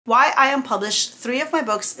Why I unpublished 3 of my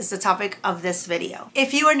books is the topic of this video.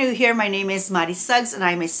 If you are new here, my name is Suggs and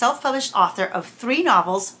I am a self-published author of 3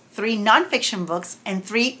 novels, 3 nonfiction books, and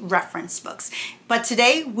 3 reference books. But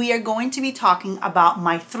today we are going to be talking about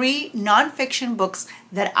my 3 nonfiction books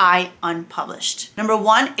that I unpublished. Number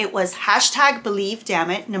 1, it was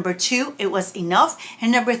 #BelieveDammit. Number 2, it was Enough.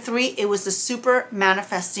 And number 3, it was the Super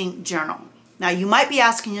Manifesting Journal. Now you might be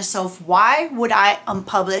asking yourself, why would I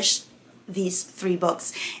unpublish these 3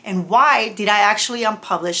 books? And why did I actually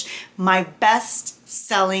unpublish my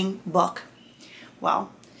best-selling book?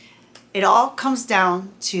 Well, it all comes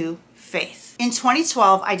down to faith. In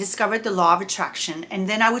 2012, I discovered the law of attraction, and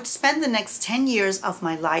then I would spend the next 10 years of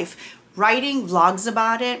my life writing vlogs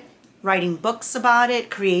about it, writing books about it,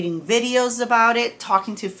 creating videos about it,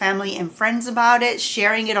 talking to family and friends about it,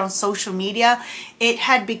 sharing it on social media. It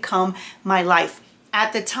had become my life.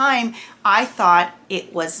 At the time, I thought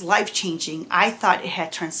it was life-changing. I thought it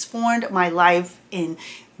had transformed my life in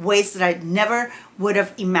ways that I never would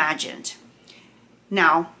have imagined.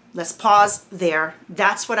 Now, let's pause there.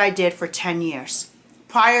 That's what I did for 10 years.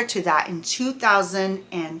 Prior to that, in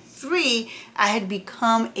 2003, I had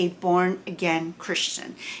become a born-again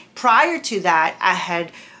Christian. Prior to that, I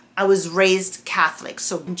was raised Catholic,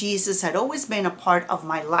 so Jesus had always been a part of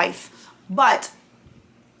my life. But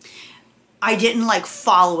I didn't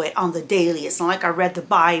follow it on the daily. It's not like I read the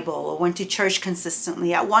Bible or went to church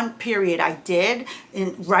consistently. At one period I did,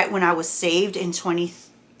 right when I was saved in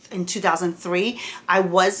 2003, I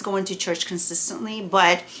was going to church consistently,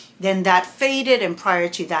 but then that faded, and prior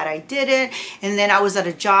to that I didn't. And then I was at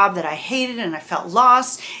a job that I hated and I felt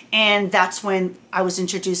lost, and that's when I was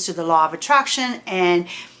introduced to the law of attraction, and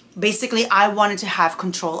basically I wanted to have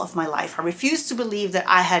control of my life. I refused to believe that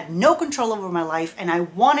I had no control over my life, and I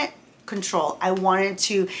wanted control. I wanted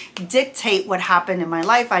to dictate what happened in my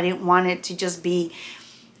life. I didn't want it to just be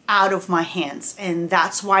out of my hands. And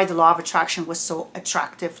that's why the law of attraction was so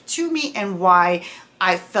attractive to me, and why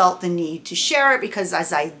I felt the need to share it, because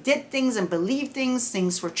as I did things and believed things,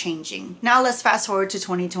 things were changing. Now let's fast forward to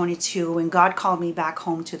 2022, when God called me back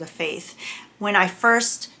home to the faith. When I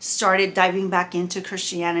first started diving back into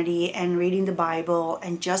Christianity and reading the Bible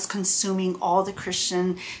and just consuming all the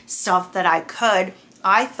Christian stuff that I could,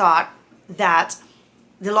 I thought that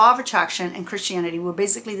the law of attraction and Christianity were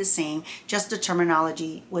basically the same, just the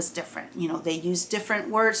terminology was different. You know, they used different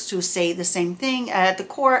words to say the same thing. At the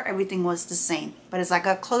core, everything was the same. But as I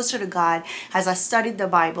got closer to God, as I studied the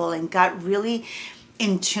Bible and got really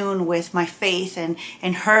in tune with my faith and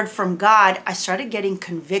heard from God, I started getting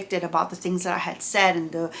convicted about the things that I had said and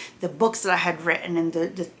the books that I had written and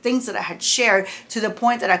the things that I had shared, to the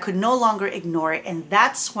point that I could no longer ignore it. And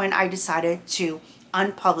that's when I decided to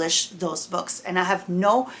unpublish those books, and I have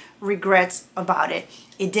no regrets about it.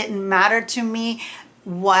 It didn't matter to me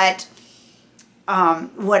what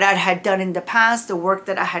I had done in the past, the work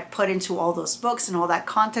that I had put into all those books and all that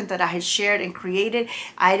content that I had shared and created.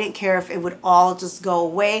 I didn't care if it would all just go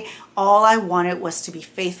away. All I wanted was to be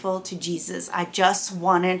faithful to Jesus. I just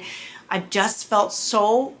felt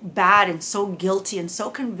so bad and so guilty and so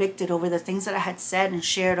convicted over the things that I had said and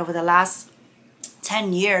shared over the last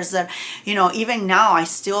 10 years that, you know, even now I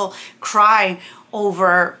still cry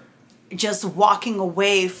over just walking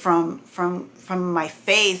away from my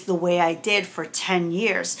faith the way I did for 10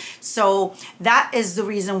 years. So that is the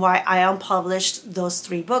reason why I unpublished those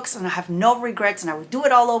 3 books, and I have no regrets, and I would do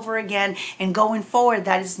it all over again. And going forward,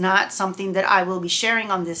 that is not something that I will be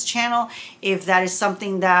sharing on this channel. If that is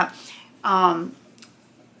something that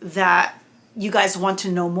that you guys want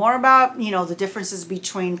to know more about, you know, the differences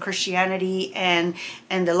between Christianity and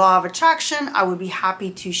the law of attraction, I would be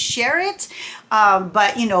happy to share it.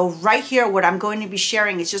 But, you know, right here, what I'm going to be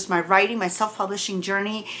sharing is just my writing, my self-publishing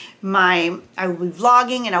journey. I will be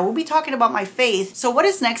vlogging, and I will be talking about my faith. So what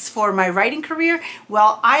is next for my writing career?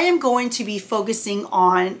 Well, I am going to be focusing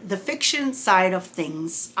on the fiction side of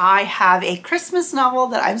things. I have a Christmas novel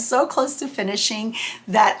that I'm so close to finishing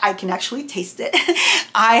that I can actually taste it.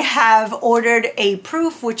 I have ordered a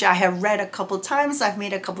proof, which I have read a couple times. I've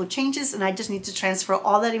made a couple changes, and I just need to transfer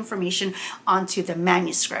all that information onto the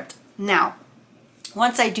manuscript. Now,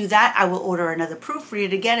 once I do that, I will order another proof,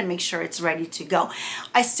 read it again, and make sure it's ready to go.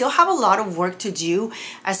 I still have a lot of work to do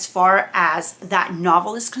as far as that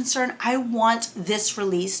novel is concerned. I want this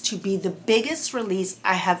release to be the biggest release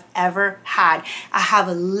I have ever had. I have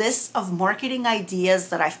a list of marketing ideas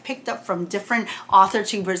that I've picked up from different author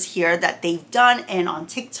tubers here that they've done, and on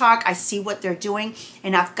TikTok, I see what they're doing,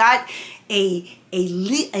 and I've got a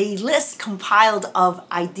list compiled of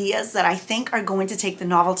ideas that I think are going to take the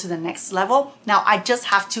novel to the next level. Now I just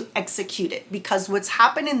have to execute it, because what's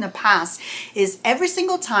happened in the past is every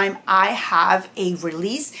single time I have a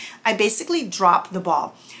release, I basically drop the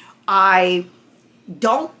ball. I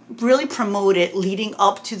don't really promote it leading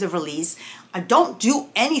up to the release. I don't do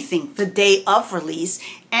anything the day of release,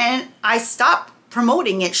 and I stop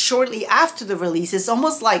promoting it shortly after the release. It's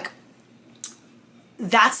almost like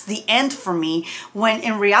that's the end for me, when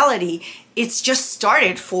in reality it's just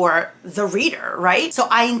started for the reader, right? So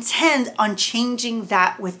I intend on changing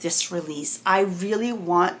that with this release. I really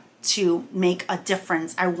want to make a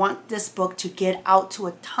difference. I want this book to get out to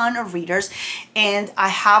a ton of readers, and I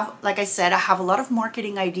have, like I said, I have a lot of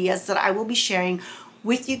marketing ideas that I will be sharing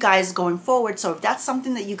with you guys going forward. So if that's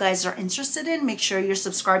something that you guys are interested in, make sure you're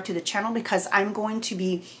subscribed to the channel, because I'm going to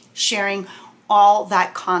be sharing all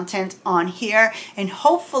that content on here, and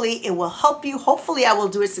hopefully it will help you. Hopefully I will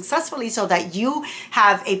do it successfully so that you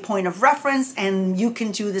have a point of reference and you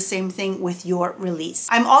can do the same thing with your release.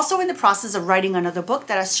 I'm also in the process of writing another book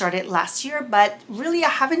that I started last year, but really I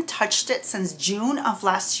haven't touched it since June of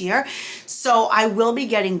last year. So I will be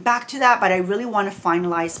getting back to that, but I really want to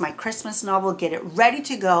finalize my Christmas novel, get it ready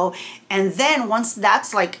to go. And then once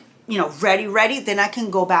that's like, you know, ready, then I can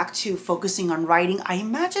go back to focusing on writing. I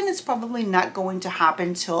imagine it's probably not going to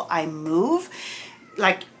happen till I move.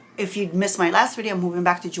 Like, if you missed my last video, I'm moving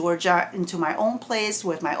back to Georgia into my own place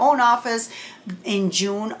with my own office in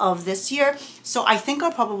June of this year. So I think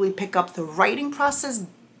I'll probably pick up the writing process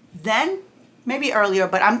then, maybe earlier,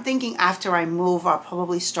 but I'm thinking after I move, I'll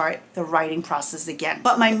probably start the writing process again.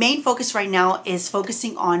 But my main focus right now is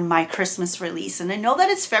focusing on my Christmas release. And I know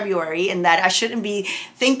that it's February and that I shouldn't be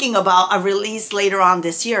thinking about a release later on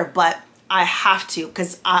this year, but I have to,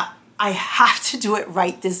 because I have to do it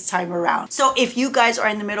right this time around. So if you guys are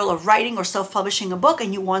in the middle of writing or self-publishing a book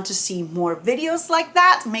and you want to see more videos like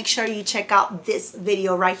that, make sure you check out this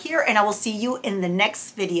video right here, and I will see you in the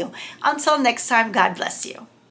next video. Until next time, God bless you.